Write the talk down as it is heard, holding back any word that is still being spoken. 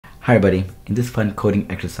Hi everybody, in this fun coding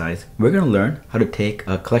exercise, we're going to learn how to take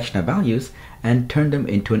a collection of values and turn them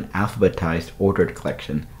into an alphabetized ordered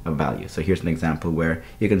collection of values. So here's an example where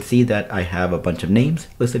you can see that I have a bunch of names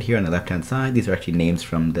listed here on the left hand side. These are actually names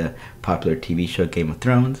from the popular TV show Game of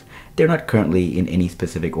Thrones. They're not currently in any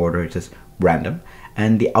specific order, it's just random.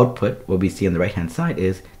 And the output, what we see on the right hand side,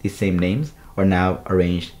 is these same names are now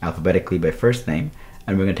arranged alphabetically by first name,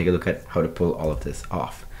 and we're going to take a look at how to pull all of this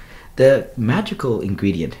off. The magical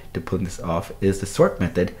ingredient to pulling this off is the sort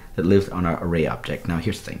method that lives on our array object. Now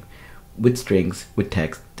here's the thing, with strings, with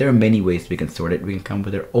text, there are many ways we can sort it. We can come up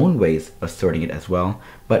with our own ways of sorting it as well,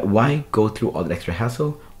 but why go through all that extra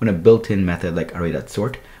hassle when a built-in method like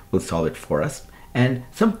Array.sort will solve it for us? And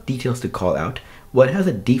some details to call out. What has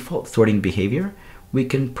a default sorting behavior, we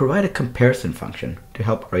can provide a comparison function to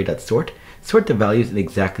help Array.sort sort the values in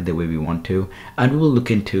exactly the way we want to, and we will look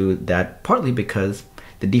into that partly because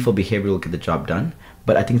the default behavior will get the job done,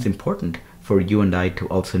 but I think it's important for you and I to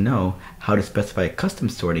also know how to specify a custom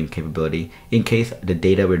sorting capability in case the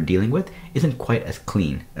data we're dealing with isn't quite as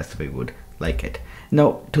clean as we would like it.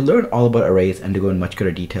 Now, to learn all about arrays and to go in much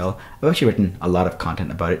greater detail, I've actually written a lot of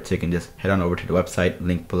content about it, so you can just head on over to the website,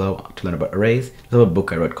 link below, to learn about arrays. There's a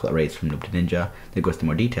book I wrote called Arrays from Noob to Ninja that goes into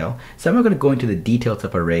more detail. So I'm not going to go into the details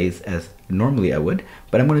of arrays as normally I would,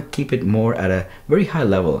 but I'm going to keep it more at a very high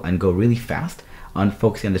level and go really fast on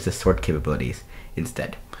focusing on just the sort capabilities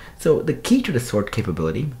instead. So the key to the sort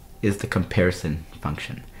capability is the comparison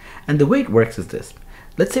function. And the way it works is this.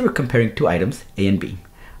 Let's say we're comparing two items, A and B.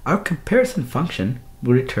 Our comparison function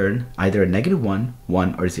will return either a -1,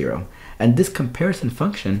 1, or 0. And this comparison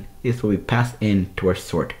function is what we pass in to our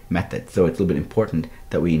sort method. So it's a little bit important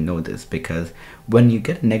that we know this, because when you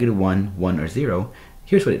get a -1, 1, or 0,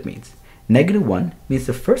 here's what it means. -1 means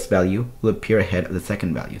the first value will appear ahead of the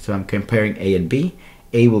second value. So I'm comparing A and B.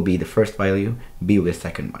 A will be the first value, B will be the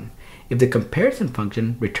second one. If the comparison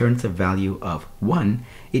function returns a value of 1,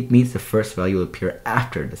 it means the first value will appear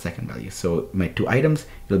after the second value. So my two items,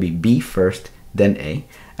 it'll be B first, then A.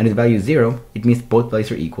 And if the value is 0, it means both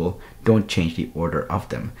values are equal. Don't change the order of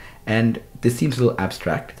them. And this seems a little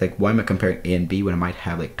abstract. It's like, why am I comparing A and B when I might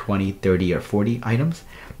have like 20, 30, or 40 items?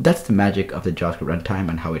 That's the magic of the JavaScript runtime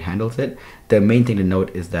and how it handles it. The main thing to note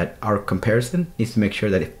is that our comparison needs to make sure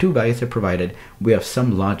that if two values are provided, we have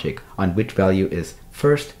some logic on which value is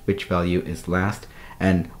first, which value is last,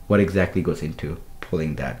 and what exactly goes into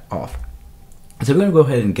pulling that off. So we're going to go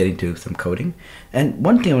ahead and get into some coding. And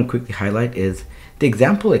one thing I want to quickly highlight is the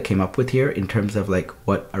example I came up with here in terms of like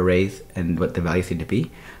what arrays and what the values need to be.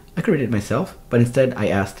 I could read it myself, but instead I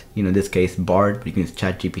asked, in this case, Bard, but you can use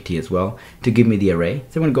ChatGPT as well, to give me the array.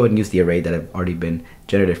 So I'm going to go ahead and use the array that have already been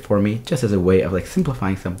generated for me, just as a way of like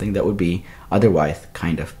simplifying something that would be otherwise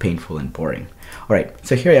kind of painful and boring. All right,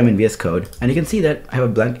 so here I am in VS Code, and you can see that I have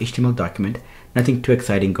a blank HTML document, nothing too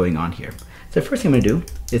exciting going on here. So the first thing I'm going to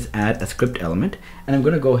do is add a script element, and I'm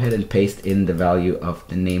going to go ahead and paste in the value of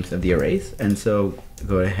the names of the arrays. And so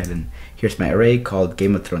go ahead and here's my array called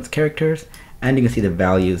Game of Thrones characters. And you can see the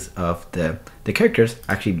values of the characters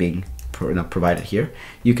actually being provided here.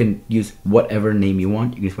 You can use whatever name you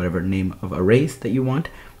want. You can use whatever name of arrays that you want.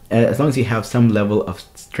 As long as you have some level of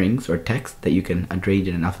strings or text that you can arrange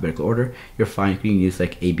in an alphabetical order, you're fine. You can use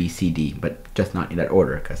like A, B, C, D, but just not in that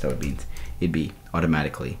order, because that would mean it'd be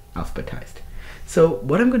automatically alphabetized. So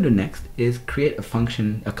what I'm going to do next is create a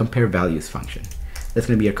function, a compare values function. That's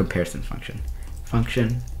going to be a comparison function.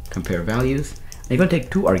 Function compare values. And you're going to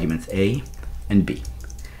take two arguments, A and B,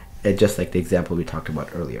 just like the example we talked about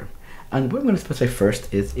earlier. And what I'm going to specify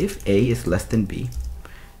first is if A is less than B.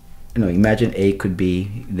 Imagine A could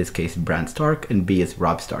be, in this case, Bran Stark, and B is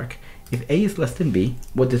Robb Stark. If A is less than B,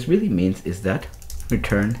 what this really means is that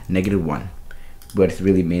return -1. What this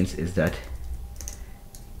really means is that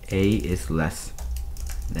A is less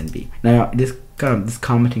than B. Now, this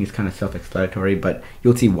commenting is kind of self-explanatory, but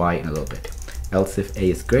you'll see why in a little bit. Else, if A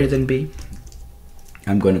is greater than B,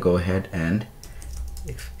 I'm going to go ahead and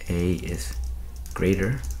if A is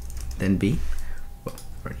greater than B,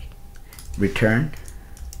 return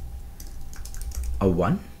a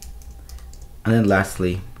 1. And then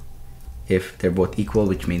lastly, if they're both equal,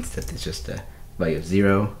 which means that it's just a value of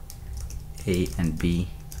 0, A and B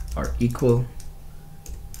are equal,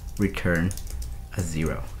 return a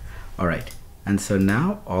 0. All right, and so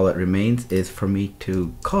now all that remains is for me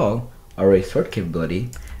to call Array.sort capability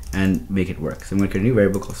and make it work. So I'm going to create a new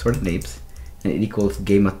variable called sorted names, and it equals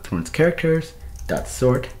Game of Thrones characters dot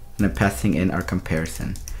sort, and I'm passing in our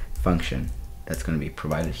comparison function that's going to be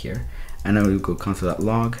provided here. And I will go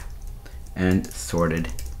console.log and sorted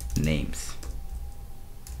names.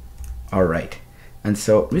 All right, and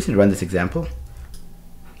so I'm just going to run this example.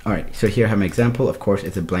 All right, so here I have my example. Of course,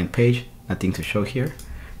 it's a blank page, nothing to show here.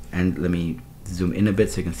 And let me zoom in a bit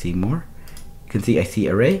so you can see more. You can see I see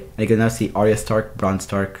array, and you can now see Arya Stark, Bronn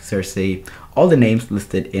Stark, Cersei, all the names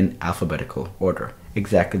listed in alphabetical order,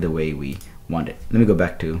 exactly the way we want it. Let me go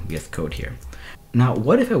back to VS Code here. Now,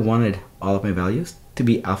 what if I wanted all of my values to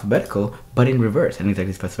be alphabetical, but in reverse? I don't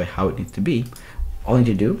exactly specify how it needs to be. All I need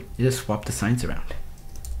to do is just swap the signs around.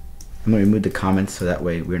 I'm going to remove the comments so that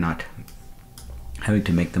way we're not having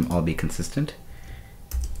to make them all be consistent.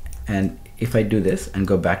 And if I do this and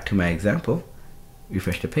go back to my example,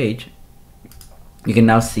 refresh the page, you can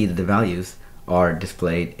now see that the values are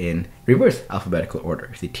displayed in reverse alphabetical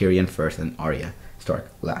order. See Tyrion first and Arya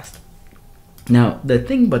Stark last. Now, the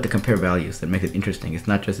thing about the compare values that makes it interesting is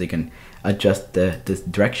not just you can adjust this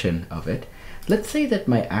direction of it. Let's say that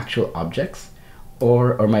my actual objects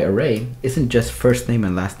or my array isn't just first name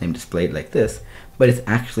and last name displayed like this, but it's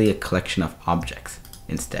actually a collection of objects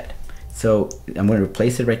instead. So I'm going to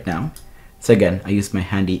replace it right now. So again, I use my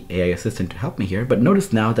handy AI assistant to help me here, but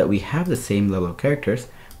notice now that we have the same level of characters,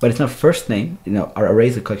 but it's not first name. You know, our array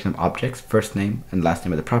is a collection of objects, first name and last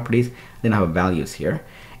name are the properties, then I have values here.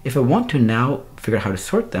 If I want to now figure out how to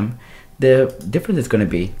sort them, the difference is going to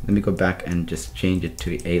be, let me go back and just change it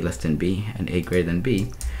to A less than B and A greater than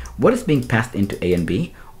B. What is being passed into A and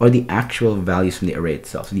B are the actual values from the array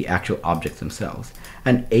itself, so the actual objects themselves.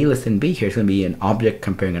 And A less than B here is going to be an object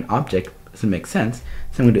comparing an object. Doesn't make sense.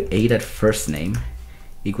 So I'm going to do A dot first name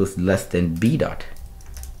equals less than B dot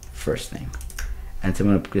first name. And so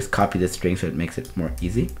I'm going to just copy this string so it makes it more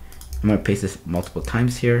easy. I'm going to paste this multiple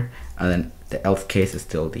times here, and then the else case is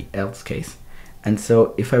still the else case. And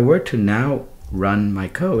so if I were to now run my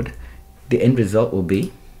code, the end result will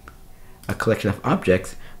be a collection of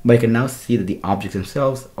objects, but I can now see that the objects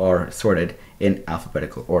themselves are sorted in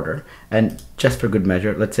alphabetical order. And just for good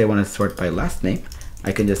measure, let's say I want to sort by last name,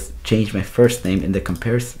 I can just change my first name in the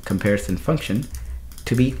comparison function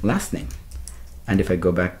to be last name. And if I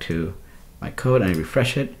go back to my code and I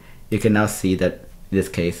refresh it, you can now see that in this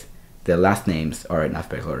case, the last names are in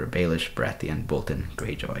alphabetical order: Baelish, Baratheon, Bolton,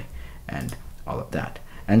 Greyjoy, and all of that.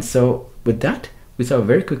 And so with that, we saw a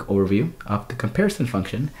very quick overview of the comparison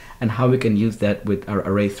function and how we can use that with our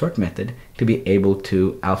Array.sort method to be able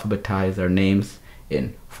to alphabetize our names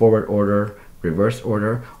in forward order, reverse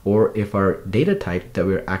order, or if our data type that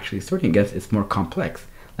we're actually sorting against is more complex,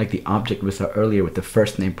 like the object we saw earlier with the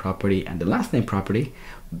first name property and the last name property,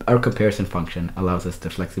 our comparison function allows us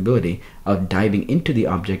the flexibility of diving into the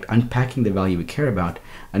object, unpacking the value we care about,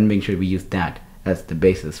 and making sure we use that as the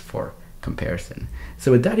basis for comparison.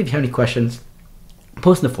 So with that, if you have any questions,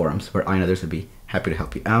 post in the forums where I and others would be happy to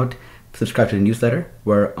help you out. Subscribe to the newsletter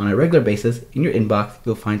where on a regular basis in your inbox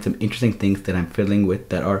you'll find some interesting things that I'm fiddling with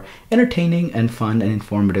that are entertaining and fun and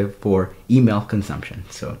informative for email consumption.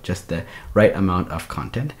 So just the right amount of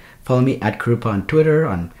content. Follow me at Krupa on Twitter,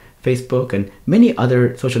 on Facebook, and many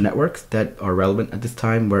other social networks that are relevant at this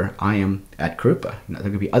time where I am at Krupa. You know,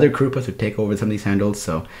 there could be other Krupas who take over some of these handles,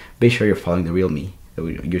 so be sure you're following the real me.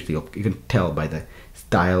 Usually you can tell by the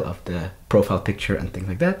style of the profile picture and things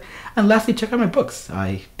like that. And lastly, check out my books.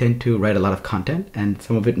 I tend to write a lot of content, and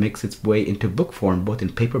some of it makes its way into book form, both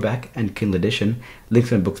in paperback and Kindle edition.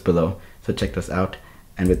 Links in my books below, so check those out.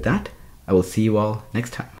 And with that, I will see you all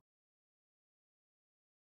next time.